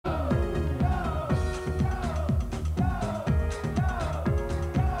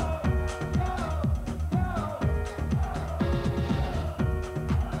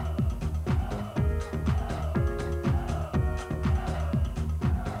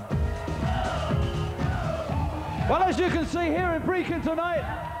Well, as you can see here in Brecon tonight,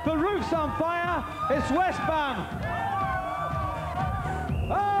 the roof's on fire. It's Westbam.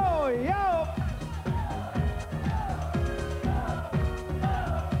 Oh, yo!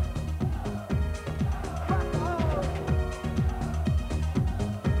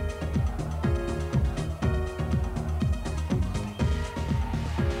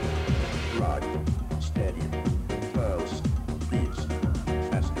 Rock, steady, pulse, beats,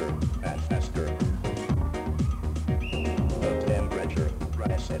 faster and faster. The temperature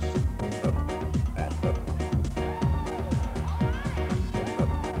rises up and up.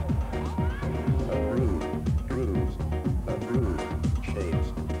 A groove, grooves, a groove, shapes,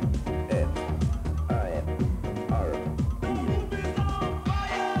 F, I, R, P.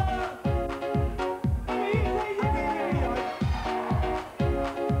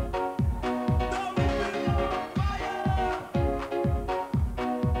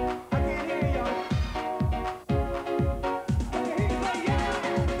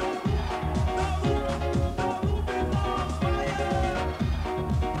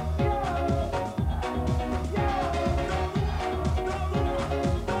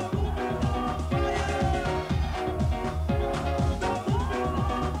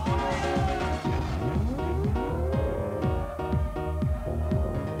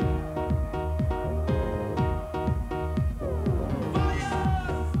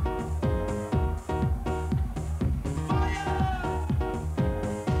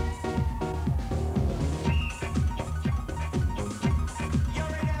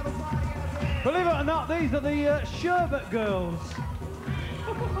 Believe it or not, these are the Sherbet Girls.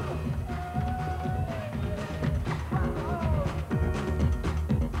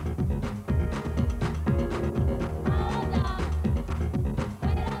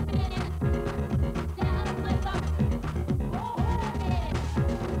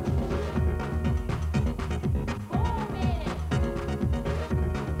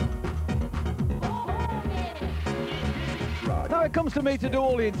 Now it comes to me to do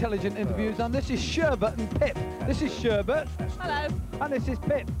all the intelligent interviews, and this is Sherbet and Pip. This is Sherbet. Hello. And this is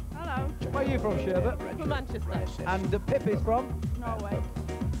Pip. Hello. Where are you from, Sherbet? From Manchester. And Pip is from? Norway.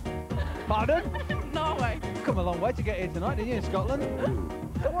 Pardon? Norway. You've come a long way to get here tonight, didn't you, in Scotland?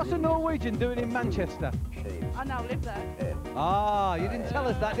 So what's a Norwegian doing in Manchester? I now live there. Ah, you didn't tell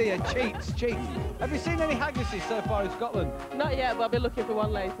us that, did you? Cheats, cheats. Have you seen any haggises so far in Scotland? Not yet, but I'll be looking for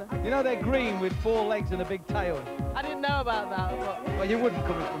one later. You know they're green with 4 legs and a big tail. I didn't know about that, but... Well, you wouldn't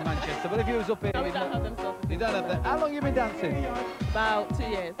coming from Manchester, but if you was up here... No, we you'd don't know- have them sort of You don't have that. How long have you been dancing? About 2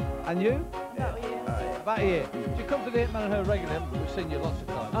 years. And you? About a year. About a year. Do you come to the Hitman and Her regularly? We've seen you lots of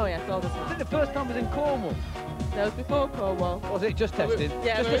times. Oh yes, all the I time. think the first time was in Cornwall. That was before Cornwall. Was it just testing?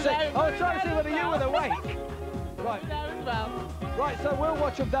 Yeah, just we to were see. there- I was we trying to see were whether there you as were well. awake. Right. There as well. Right, so we'll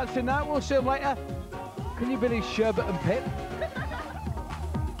watch them dancing now. We'll see them later. Can you believe Sherbet and Pip?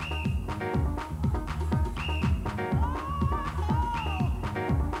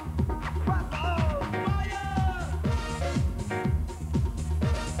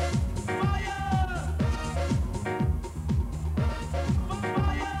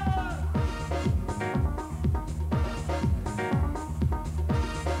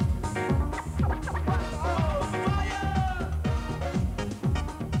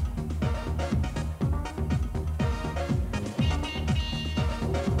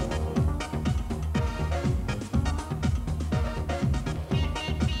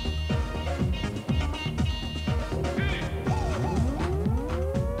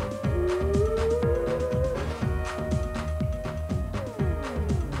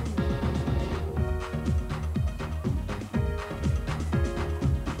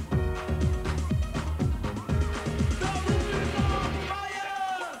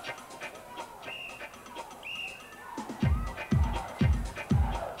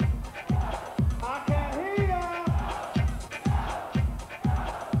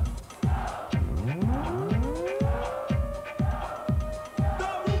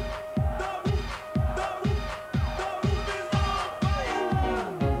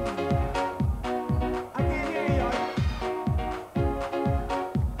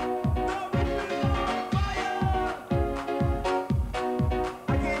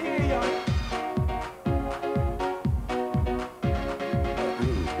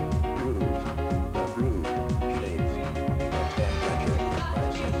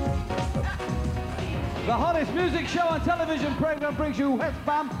 The hottest music show on television program brings you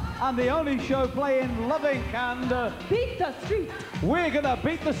Westbam, and the only show playing Love Inc. and Beat the street. we're gonna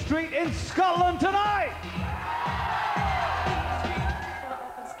beat the street in Scotland tonight.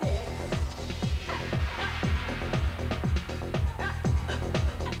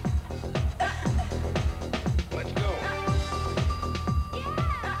 Let's go.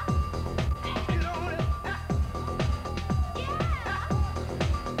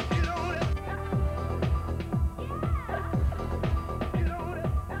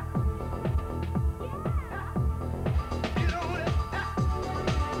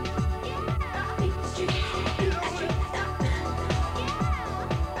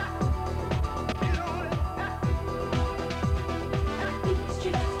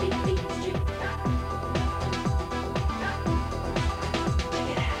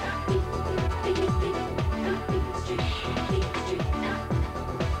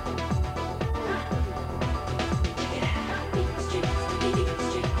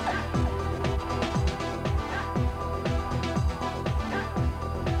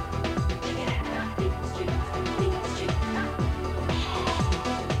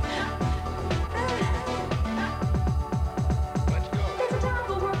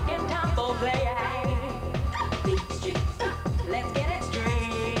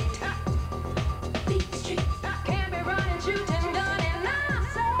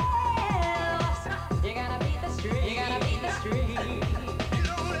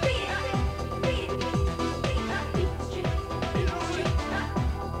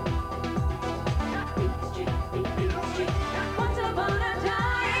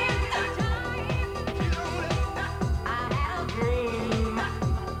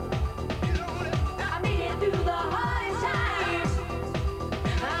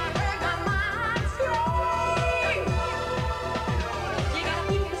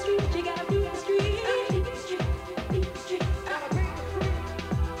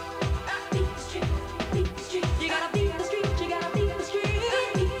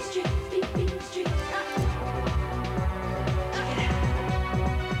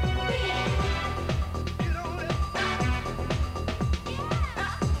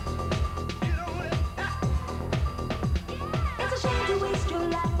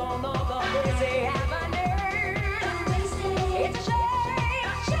 say I'm a nerd. It's a shame.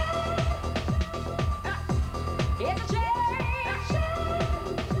 It's a shame.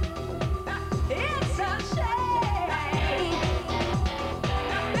 It's a shame.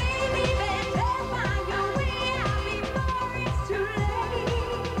 Baby, better find your way out before it's too late.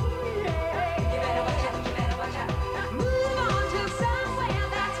 You better watch out, you better watch out. Move on to somewhere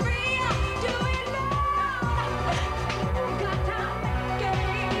that's real. Do it now. Got time,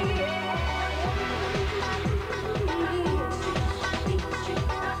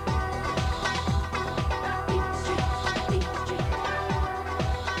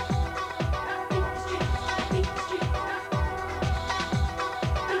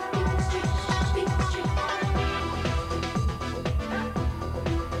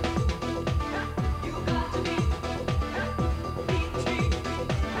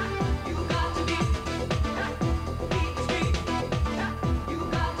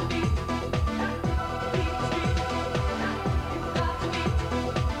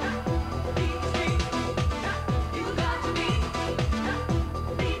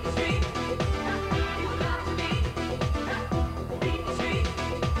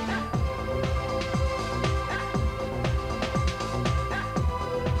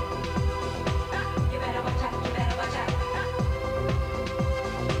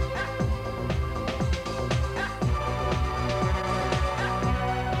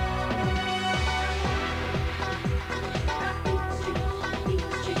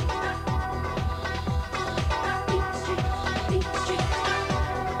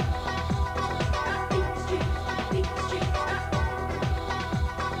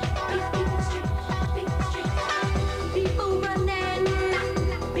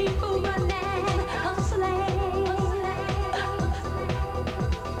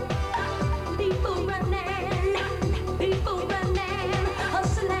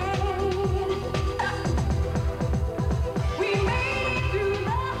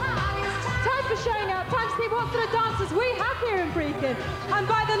 And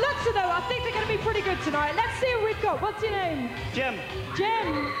by the looks of them, I think they're going to be pretty good tonight. Let's see who we've got. What's your name? Jim.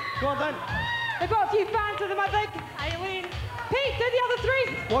 Jim. Go on then. They've got a few fans of them, I think. Eileen. Pete, do the other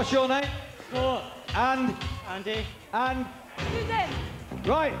three. What's your name? Paul. And? Andy. And? Who's in?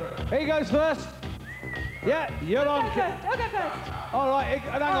 Right, he goes first. Yeah, you're on. I'll go first. All right,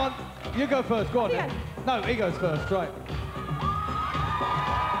 hang on. You go first, go on. Yeah. Then. No, he goes first, right.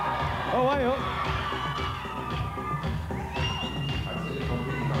 Oh, wait up.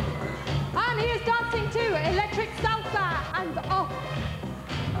 And he is dancing to Electric Salsa and off.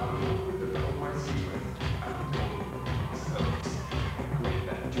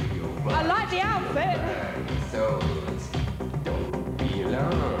 I like the outfit. So don't be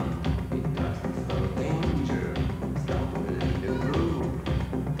alarmed. Because it's no danger. Stumble in the groove.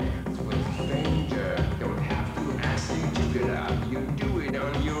 Dance with a stranger. Don't have to ask you to get up. You do it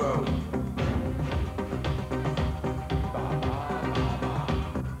on your own.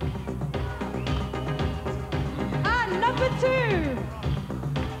 And number 2.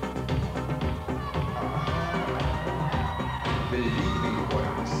 Believing what I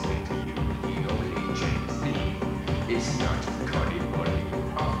say to you, the only chance is not cutting money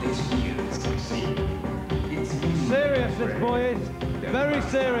off this music scene. It's me. Serious, this boy is. Very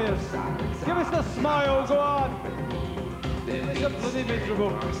serious. Give us the smile, go on. It's a bloody miserable.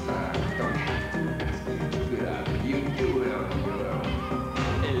 Don't have to ask you to get up. You do it on your own.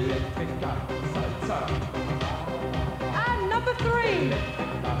 Electrica salsa. And number 3.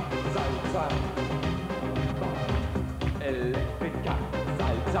 Salsa. Electrica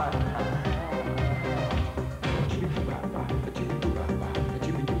salsa.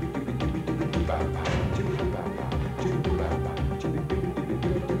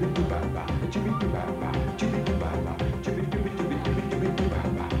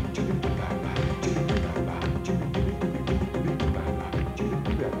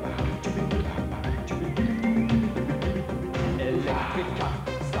 Electrica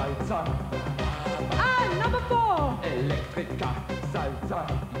salsa. And number 4. Electrica salsa.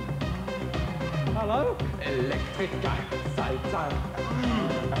 Hello? Electrica salsa.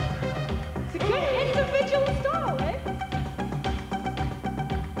 It's a good individual style, eh?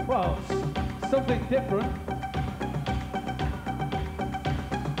 Well, something different.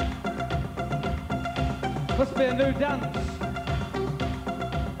 Must be a new dance.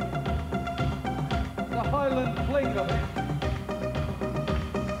 The Highland fling of it.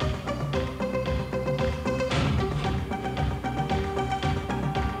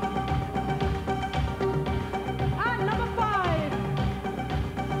 And number 5.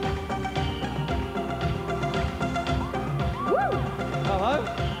 Woo! Hello?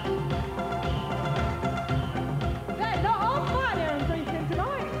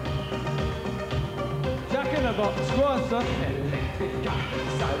 rocks. Go on, son. Electrica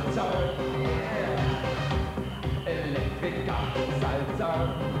salsa. Electrica salsa.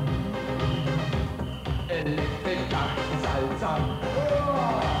 Electrica salsa.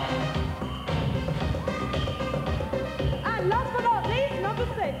 And last but not least, number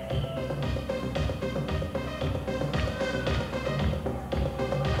 6.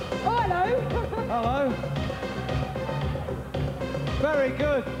 Oh, hello. Hello. Very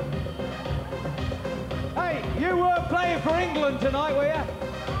good. Hey, you weren't playing for England tonight, were you?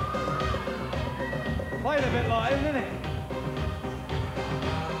 Played a bit like him, didn't it?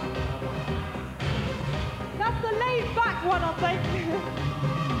 That's the laid back one, I think.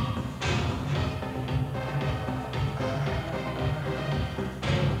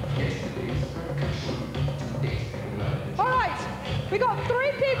 All right, we got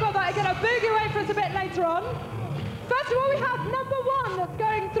 3 people that are going to boogie away for us a bit later on. First of all, we have number 1 that's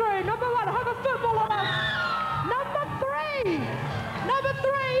going through. Number 1, have a football on us. Number 3. Number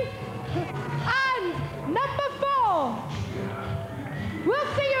 3. And number 4. We'll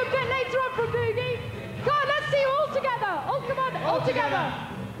see you a bit later on from Boogie. Go on, let's see you all together. Oh, come on, all together.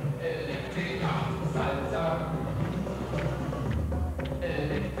 Electrica salsa.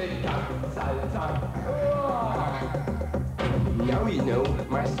 Electrica salsa. Now you know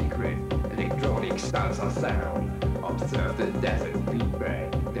my secret electronic salsa sound. Observe the desert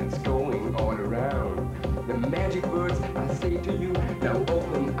feedback that's going all around. The magic words I say to you, now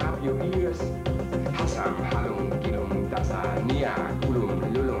open up your ears. Hasam halum gilum dasa nia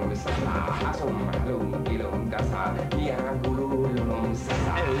gulum lulum sasa. Hasam halum gilum dasa nia gulum lulum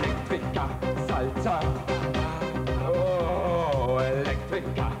sasa. Electrica salsa. Oh,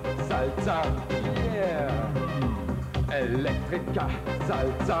 electrica salsa. Yeah. Electrica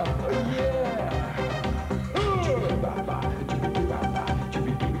salsa. Yeah.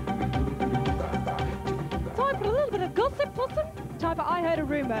 Time for a little bit of gossip, Possum. Time for I Heard a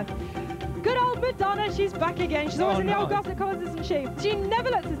Rumour. Good old Madonna, she's back again. She's always in the old nice. gossip covers, isn't she? She never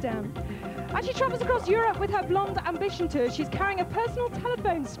lets us down. As she travels across Europe with her Blonde Ambition tour, she's carrying a personal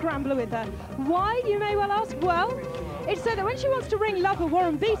telephone scrambler with her. Why, you may well ask? Well, it's so that when she wants to ring lover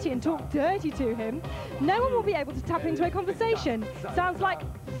Warren Beatty and talk dirty to him, no one will be able to tap into a conversation. Sounds like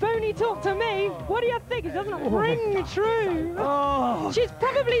phony talk to me. What do you think? It doesn't ring true. Oh. She's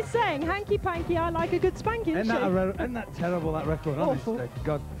probably saying, hanky panky, I like a good spanking, Isn't isn't that, she? isn't that terrible, that record? Awful. Honestly,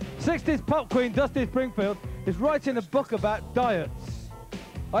 God. 60s pop queen Dusty Springfield is writing a book about diets.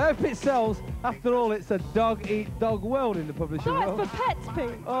 I hope it sells. After all, it's a dog-eat-dog world in the publishing Diets world. for pets,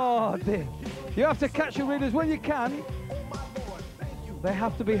 Pete. Oh, dear. You have to catch your readers when you can. They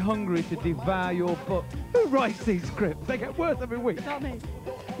have to be hungry to devour your book. Who writes these scripts? They get worse every week. Not me.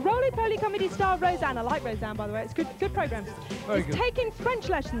 Roly-poly comedy star Roseanne, I like Roseanne, by the way, it's good programme, Very is good. taking French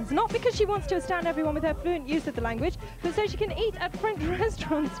lessons, not because she wants to astound everyone with her fluent use of the language, but so she can eat at French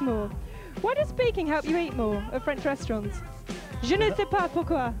restaurants more. Why does speaking help you eat more at French restaurants? Je ne sais pas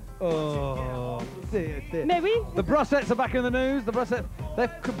pourquoi. Oh, dear, dear. Mais oui. The Brossettes are back in the news. The Brossettes, they're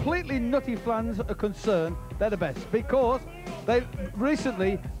completely nutty flans are concerned. They're the best because they've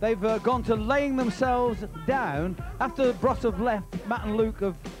gone to laying themselves down after the Bros have left Matt and Luke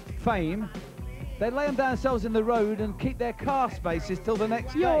of fame. They lay them down themselves in the road and keep their car spaces till the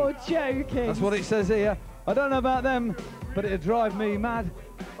next You're day. joking. That's what it says here. I don't know about them, but it'd drive me mad.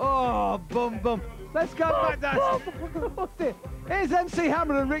 Oh, bum bum. Let's go back down. What's it? Here's MC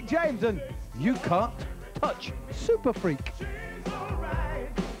Hammer and Rick James and You Can't Touch Super Freak.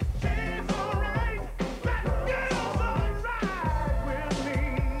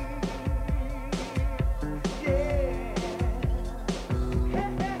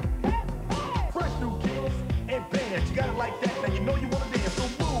 Fresh new kicks and bands, you got it like that. Now you know you wanna dance, so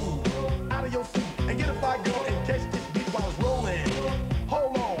move out of your seat and get a fire girl and catch this beat while it's rolling.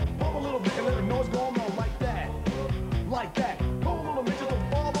 Hold on, pump a little bit and let them know what's going on like that, like that. Pull a little bit, just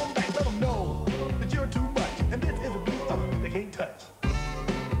don't fall on back. Let them know that you're too much, and this is a beat they can't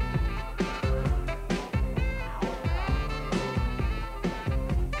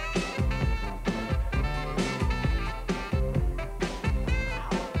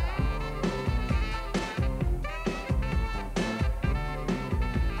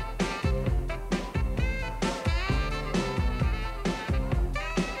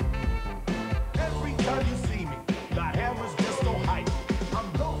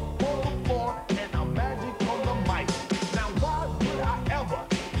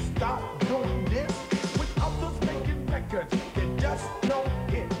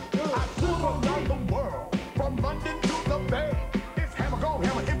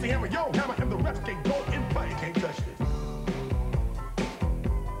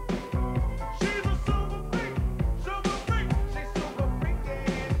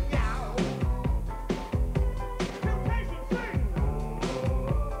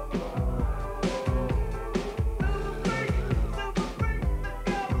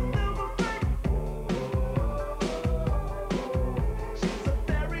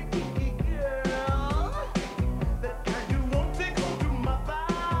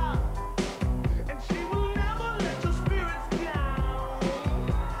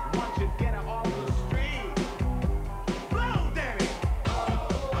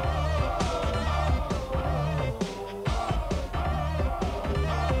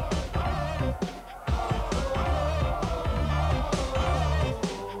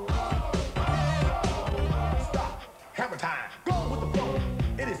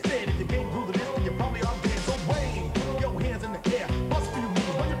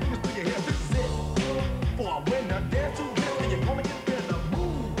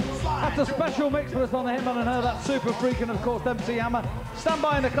a special mix for us on the Hitman and Her. That's Super Freak and, of course, MC Hammer. Stand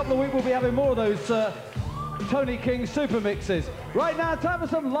by in a couple of weeks. We'll be having more of those Tony King super mixes. Right now, time for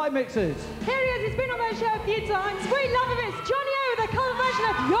some live mixes. Here he is, he's been on that show a few times. We love him, it's Johnny O with a cover version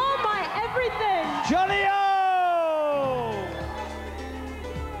of You're My Everything. Johnny O!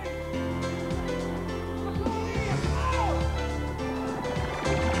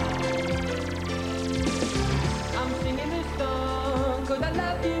 I'm singing this song 'cause I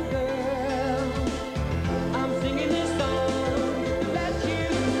love you, girl. I'm singing this song to let you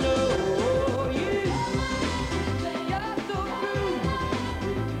know you're so true.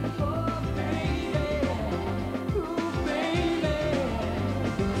 Oh, baby, ooh, baby.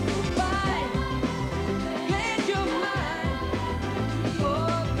 Fine, let your mind.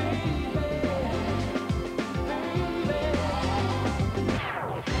 Oh, baby,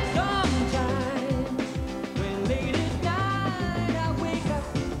 sometimes when late at night I wake up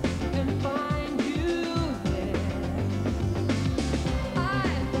and find you there, I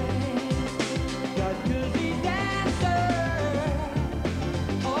thank God 'cause He's answered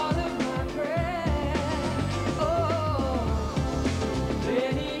all of my prayers. Oh,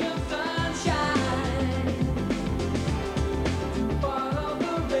 plenty of sunshine to follow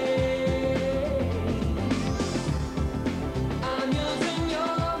the rain. I'm yours and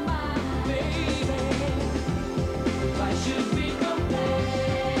you're mine, baby. Why should we compare?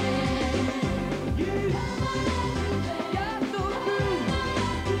 You're so true.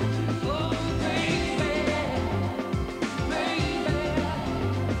 Oh, baby, baby.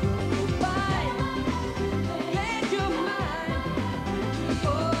 Fine, let your mind.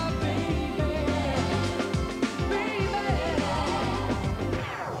 Oh, baby, baby.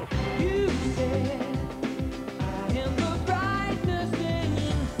 You said I am the brightness in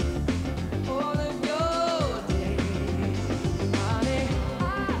all of your days. Honey,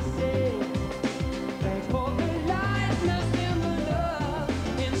 I say thanks for the lightness and the love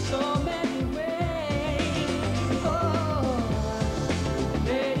in so many ways. Oh,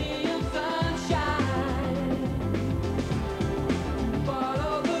 plenty of sunshine,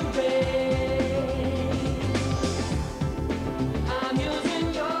 follow the rain. I'm yours and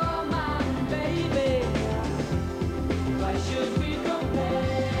you're mine, baby. Why should we compare?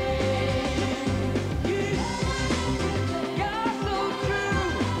 You're so true.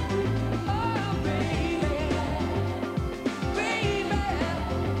 Oh, baby, baby,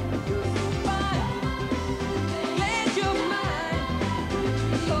 you're so fine. Let your mind.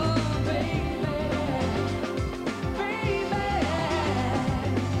 Oh, baby, baby.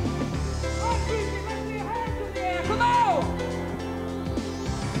 Oh, Jesus, let your hands in the air. Come on.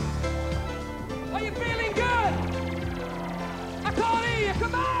 Are you feeling good? I can't hear you.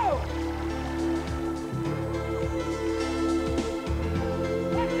 Come on.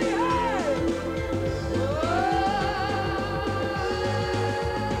 Let's see hands. Oh,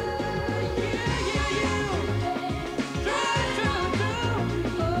 yeah, yeah, yeah. True, true, true.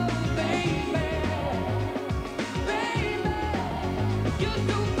 Oh, baby, baby, you're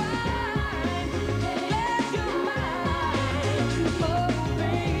so fine. Let your mind. Oh,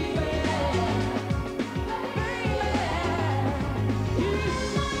 baby,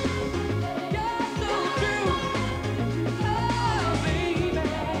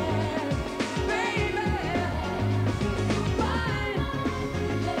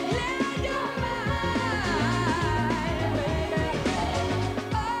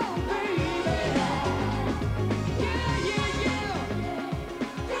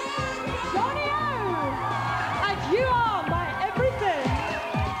 Johnny O! And you are my everything.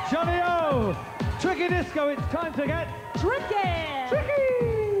 Johnny O! Tricky Disco, it's time to get Tricky. tricky!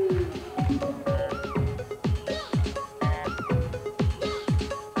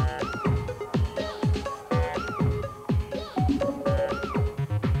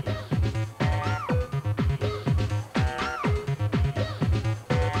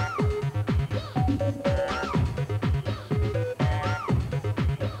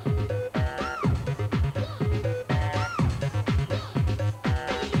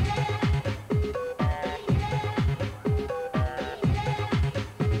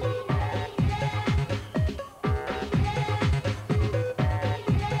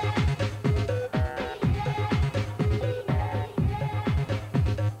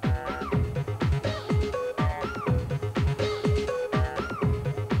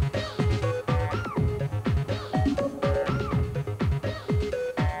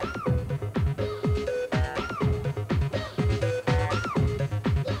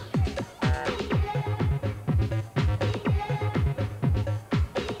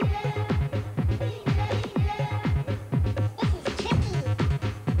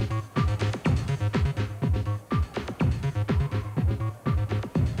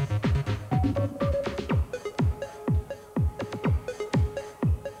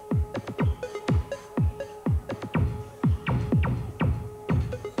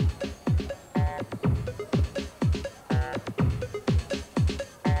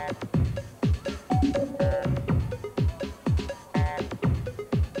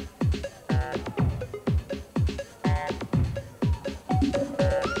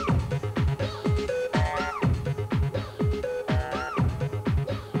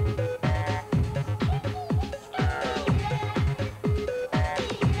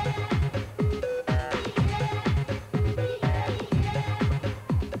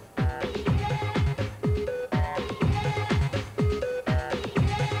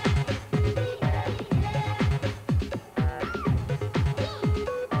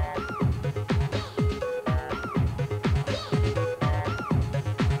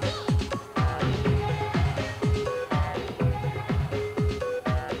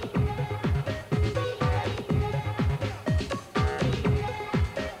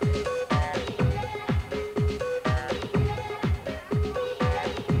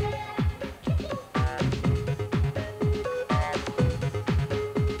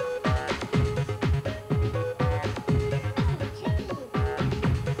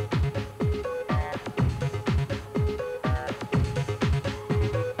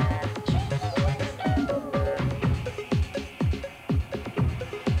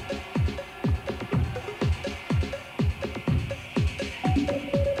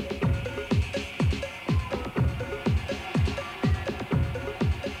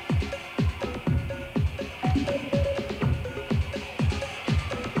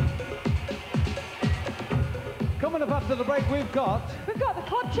 coming up after the break, we've got the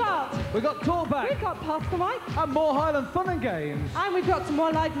Club Chart. We've Talkback. We've got Pass the Mic. And more Highland fun and games. And we've got some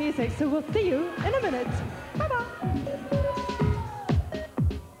more live music, so we'll see you in a minute. Bye-bye.